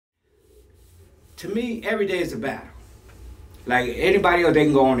To me, every day is a battle. Like anybody else, they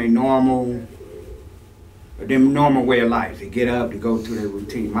can go on their normal way of life. They get up, they go through their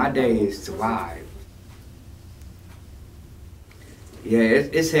routine. My day is survive. Yeah,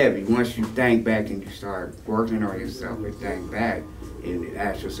 it's heavy. Once you think back and you start working on yourself and think back and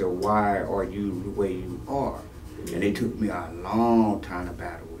ask yourself, why are you the way you are? And it took me a long time to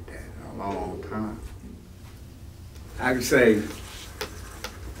battle with that, a long time. I could say,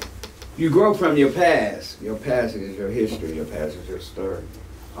 you grow from your past. Your past is your history, your past is your story.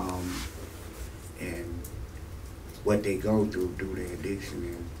 And what they go through their addiction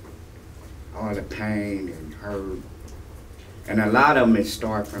and all the pain and hurt. And a lot of them, it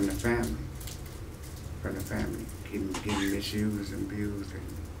starts from the family. From the family, getting misused and abused.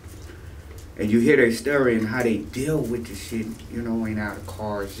 And you hear their story and how they deal with the shit, you know, ain't out of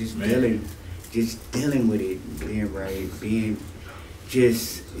cars, just dealing with it, being raped,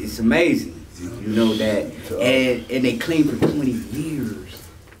 it's amazing, you know that. And they clean for 20 years.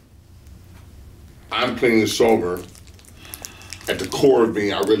 I'm clean and sober. At the core of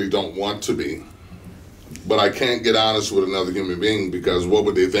me, I really don't want to be. But I can't get honest with another human being because what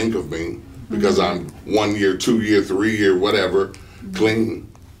would they think of me? Because I'm 1 year, 2 year, 3 year, whatever,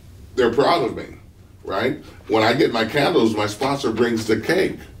 clean. They're proud of me, right? When I get my candles, my sponsor brings the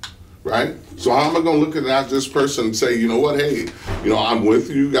cake, right? So how am I gonna look at this person and say, you know what, hey, you know, I'm with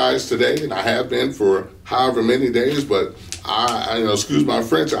you guys today and I have been for however many days, but I you know, excuse my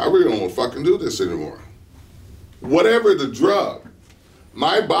French, I really don't wanna fucking do this anymore. Whatever the drug,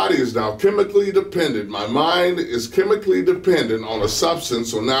 my body is now chemically dependent. My mind is chemically dependent on a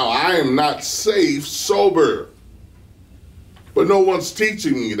substance, so now I am not safe sober. But no one's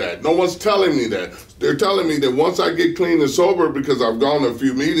teaching me that. No one's telling me that. They're telling me that once I get clean and sober, because I've gone to a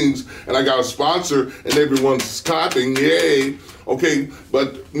few meetings and I got a sponsor and everyone's clapping, yay. Okay,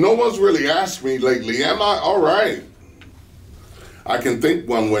 but no one's really asked me lately, am I all right? I can think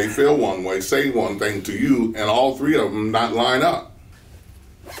one way, feel one way, say one thing to you, and all three of them not line up.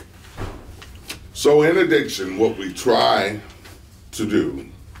 So in addiction, what we try to do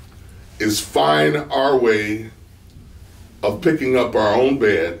is find our way of picking up our own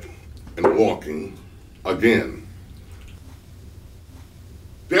bed and walking again.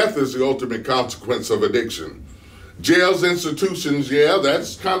 Death is the ultimate consequence of addiction. Jails, institutions, yeah,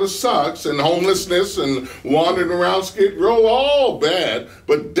 that's kind of sucks, and homelessness and wandering around Skid Row, all bad,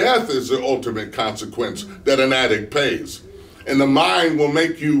 but death is the ultimate consequence that an addict pays. And the mind will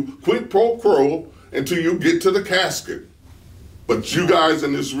make you quid pro quo until you get to the casket. But you guys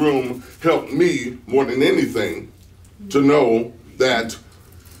in this room helped me more than anything to know that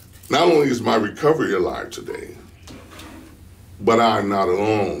not only is my recovery alive today, but I'm not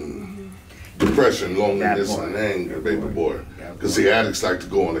alone. Depression, loneliness, and anger, baby boy. Because the addicts like to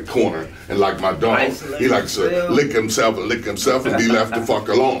go in the corner, and like my dog, he likes to lick himself and be left the fuck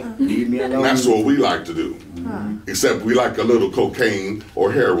alone. And that's what we like to do. Except we like a little cocaine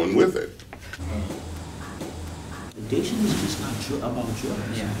or heroin with it. Addiction is just not about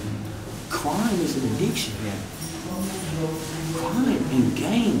drugs. Yeah. Crime is an addiction. Yeah. Crime and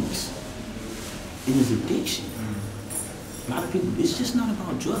gangs is addiction. A lot of people, it's just not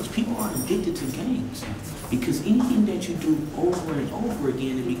about drugs. People are addicted to gangs because anything that you do over and over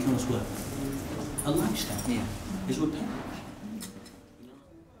again, it becomes what? A lifestyle. Yeah. It's repetitive.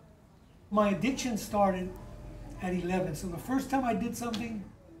 My addiction started at 11. So the first time I did something,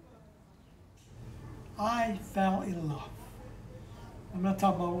 I fell in love. I'm not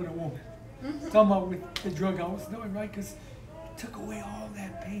talking about with a woman. I'm talking about with the drug I was doing, right? Because it took away all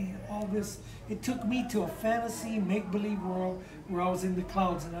that pain, all this. It took me to a fantasy, make-believe world where I was in the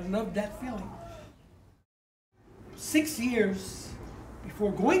clouds, and I loved that feeling. 6 years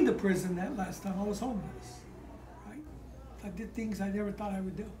before going to prison that last time, I was homeless, right? I did things I never thought I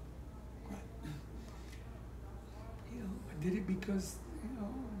would do, right? You know, I did it because, you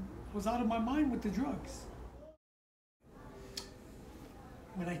know, I was out of my mind with the drugs.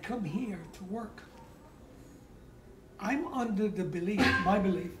 When I come here to work, I'm under the belief, my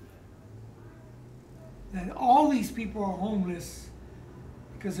belief, that all these people are homeless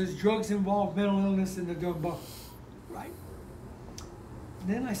because there's drugs involved, mental illness, and they're doing both, right? And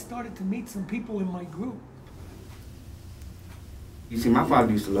then I started to meet some people in my group. You see, my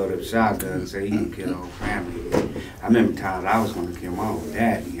father used to load up a shotgun and say he can kill the whole family. I remember times I was going to kill my own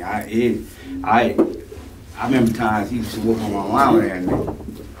daddy. I remember times he used to whoop on my mama, and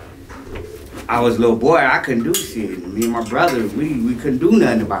I was a little boy, I couldn't do shit. Me and my brother, we couldn't do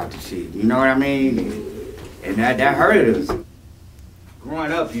nothing about the shit, you know what I mean? And that hurt us.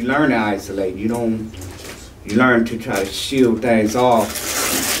 Growing up, you learn to isolate. You learn to try to shield things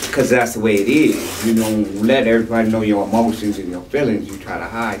off because that's the way it is. You don't let everybody know your emotions and your feelings. You try to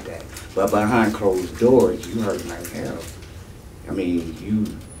hide that. But behind closed doors, you hurt like hell. I mean, you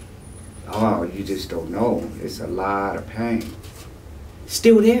just don't know. It's a lot of pain.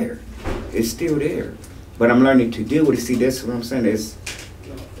 Still there. It's still there. But I'm learning to deal with it. See, that's what I'm saying. It's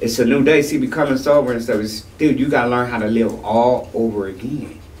a new day. See, becoming sober and stuff. It's still, you got to learn how to live all over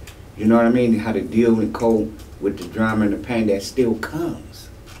again. You know what I mean? How to deal and cope with the drama and the pain that still comes.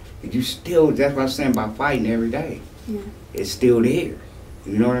 You still, that's what I'm saying about fighting every day. Yeah. It's still there.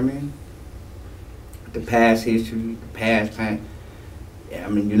 You know what I mean? The past history, the past pain. I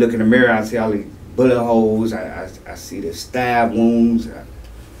mean, you look in the mirror, I see all these bullet holes, I see the stab wounds.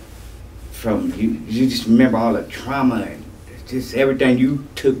 From you just remember all the trauma and just everything you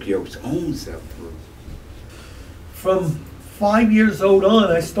took your own self through. From 5 years old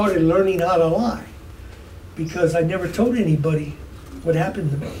on, I started learning how to lie because I never told anybody what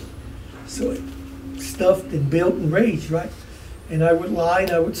happened to me. So it stuffed and built and raised, right? And I would lie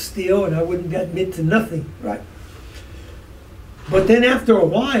and I would steal and I wouldn't admit to nothing, right? But then after a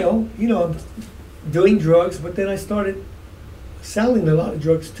while, you know, I'm doing drugs, but then I started selling a lot of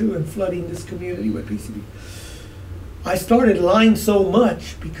drugs too and flooding this community with PCB. I started lying so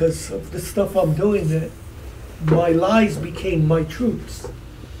much because of the stuff I'm doing that my lies became my truths.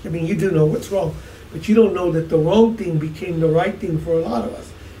 I mean, you do know what's wrong, but you don't know that the wrong thing became the right thing for a lot of us.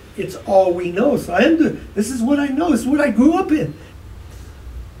 It's all we know. So this is what I know. This is what I grew up in.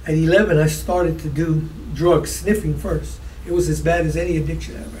 At 11, I started to do drugs, sniffing first. It was as bad as any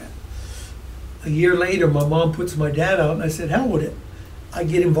addiction I ever had. A year later, my mom puts my dad out, and I said, hell with it. I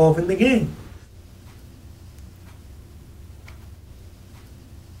get involved in the gang.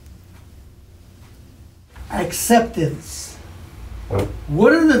 Acceptance.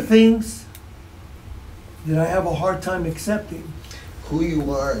 What are the things that I have a hard time accepting? Who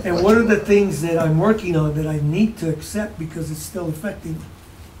you are. And what are the things that I'm working on that I need to accept because it's still affecting me?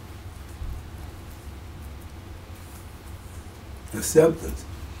 Acceptance.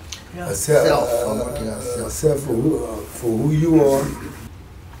 Yeah. Accept for who you are.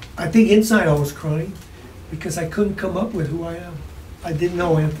 I think inside I was crying because I couldn't come up with who I am. I didn't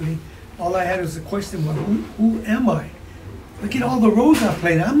know, Anthony. All I had was a question, well, who am I? Look at all the roles I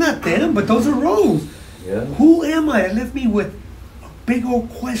played. I'm not them, but those are roles. Yeah. Who am I? It left me with a big old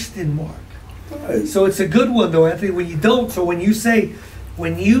question mark. Right. So it's a good one though, Anthony, when you don't. So when you say,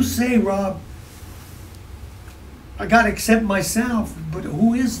 Rob, I got to accept myself, but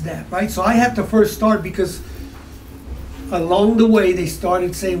who is that, right? So I have to first start because along the way they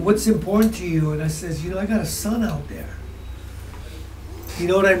started saying, what's important to you? And I says, I got a son out there. You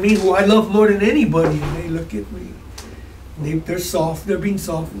know what I mean? Who I love more than anybody. And they look at me. They're soft. They're being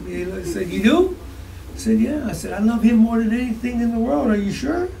soft with me. I said, you do? I said, yeah. I said, I love him more than anything in the world. Are you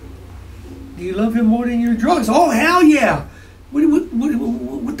sure? Do you love him more than your drugs? Oh, hell yeah. What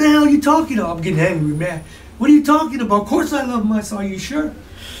the hell are you talking about? I'm getting angry, man. What are you talking about? Of course I love my son. Are you sure?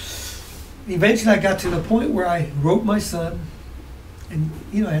 Eventually I got to the point where I wrote my son and,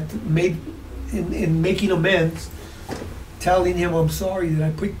 I had to in making amends, telling him I'm sorry that I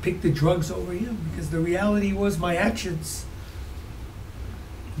picked the drugs over him because the reality was my actions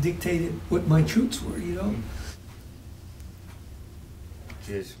dictated what my truths were,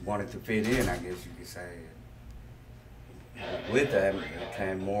 Just wanted to fit in, I guess you could say. With that, it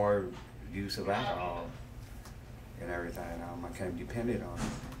came more use of alcohol and everything. I became dependent on it.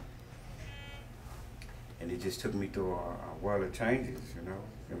 And it just took me through a world of changes,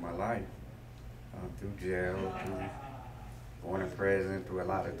 in my life. Through jail, through going to prison, through a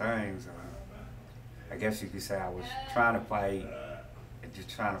lot of things. I guess you could say I was trying to fight and just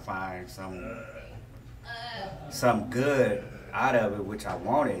trying to find some good out of it, which I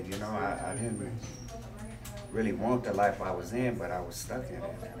wanted, I didn't really want the life I was in, but I was stuck in it.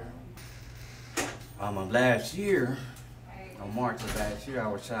 Last year, on March of last year, I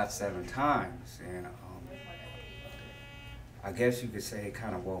was shot 7 times, and I guess you could say it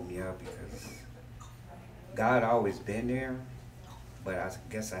kind of woke me up because God always been there, but I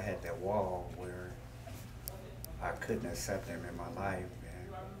guess I had that wall where I couldn't accept Him in my life.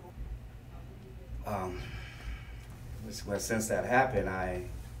 And well, since that happened, I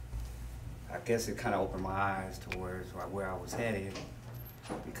guess it kind of opened my eyes towards where I was headed,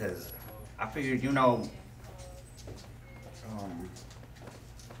 because I figured, during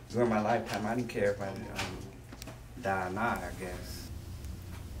my lifetime, I didn't care if I die or not, I guess.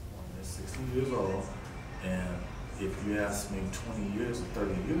 I'm 60 years old, and if you asked me 20 years or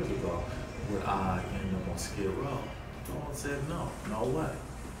 30 years ago, would I end up on Skid Row? I would say no way.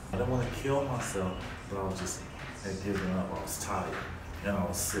 I didn't want to kill myself, but I was just had given up. I was tired. and I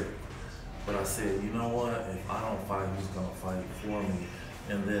was sick. But I said, you know what, if I don't fight, who's gonna fight for me?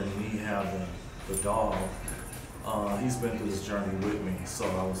 And then me having the dog, he's been through this journey with me, so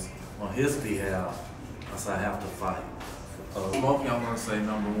I was on his behalf. I said I have to fight. Smokey, I'm gonna say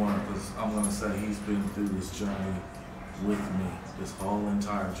number one, because I'm gonna say he's been through this journey with me, this whole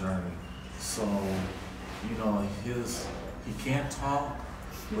entire journey. So, you know, he can't talk,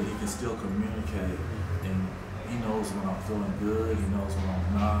 but he can still communicate, and he knows when I'm feeling good, he knows when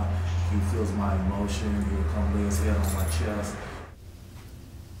I'm not. He feels my emotion, he'll come lay his head on my chest.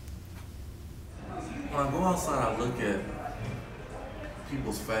 When I go outside, I look at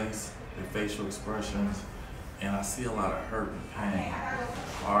people's face, their facial expressions, and I see a lot of hurt and pain.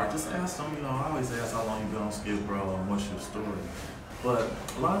 Or just ask them, you know, I always ask how long you been on Skid Row and what's your story. But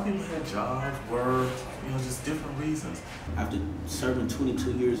a lot of people had jobs, work, you know, just different reasons. After serving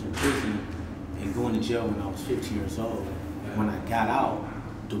 22 years in prison and going to jail when I was 15 years old, when I got out,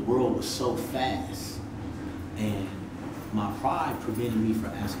 the world was so fast, and my pride prevented me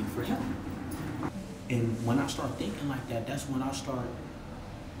from asking for help. And when I start thinking like that, that's when I start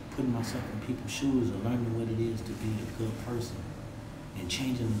putting myself in people's shoes and learning what it is to be a good person and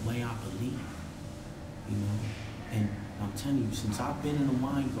changing the way I believe, you know? And I'm telling you, since I've been in the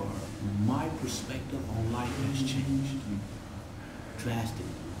Weingart, my perspective on life has changed drastically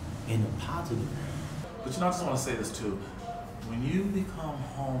in a positive way. But you know, I just want to say this too. When you become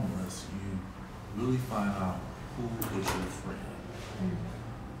homeless, you really find out who is your friend.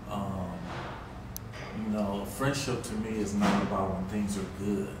 You know, friendship to me is not about when things are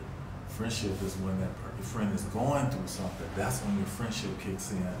good. Friendship is when that your friend is going through something. That's when your friendship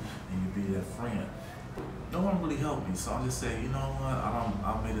kicks in and you be that friend. No one really helped me, so I just say, you know what,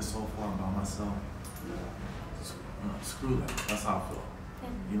 I made it so far by myself. Screw that. That's how I feel.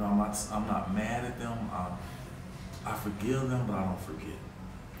 You know, I'm not mad at them. I forgive them, but I don't forget.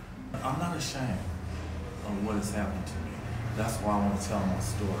 I'm not ashamed of what has happened to me. That's why I want to tell my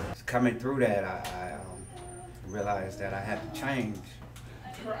story. Coming through that, I realized that I had to change.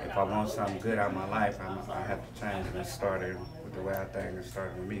 If I want something good out of my life, I have to change. And it started with the way I think. It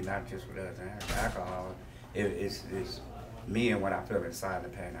started with me, not just with us and alcohol. It's me and what I feel inside, the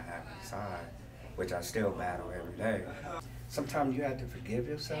pain I have inside, which I still battle every day. Sometimes you have to forgive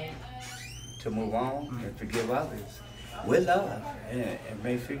yourself to move on and forgive others with love. And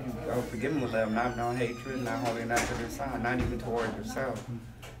make sure you forgive them with love, not no hatred, not holding that to the side, not even towards yourself.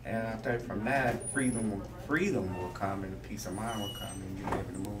 And I think from that, freedom will come and peace of mind will come and you'll be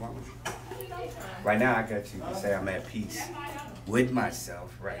able to move on. Right now, I got you to say I'm at peace with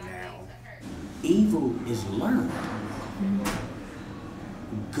myself right now. Evil is learned.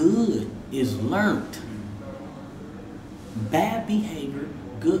 Good is learned. Bad behavior,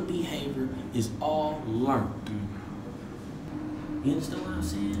 good behavior is all learned. You understand what I'm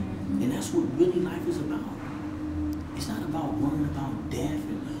saying? And that's what really life is about. It's not about worrying about death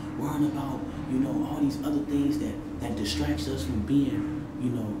and worrying about, you know, all these other things that distracts us from being, you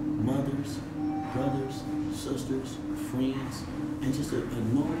know, mothers, brothers, sisters, friends, and just a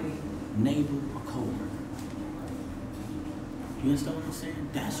normal neighbor or coworker. You understand what I'm saying?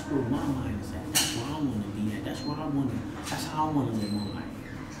 That's where my mind is at. That's where I want to be at. That's how I want to live my life.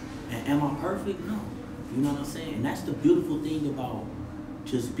 And am I perfect? No. You know what I'm saying? And that's the beautiful thing about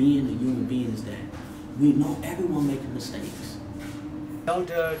just being a human being is that we know everyone making mistakes. Don't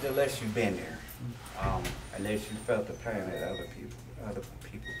judge unless you've been there. Unless you felt the pain that other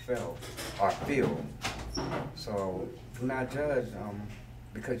people felt or feel. So do not judge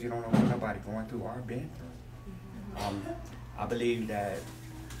because you don't know what nobody going through or been through. I believe that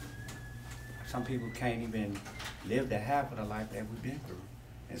some people can't even live the half of the life that we've been through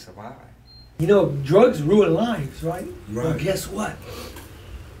and survive. You know, drugs ruin lives, right? Right. Well, guess what?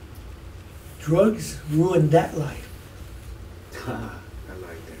 Drugs ruined that life. I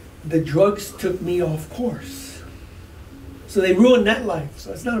like that. The drugs took me off course. So they ruined that life.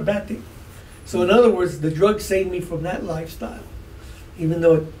 So it's not a bad thing. So in other words, the drugs saved me from that lifestyle. Even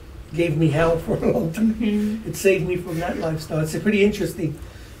though it gave me hell for a long time, it saved me from that lifestyle. It's pretty interesting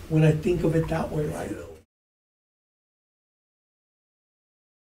when I think of it that way, right?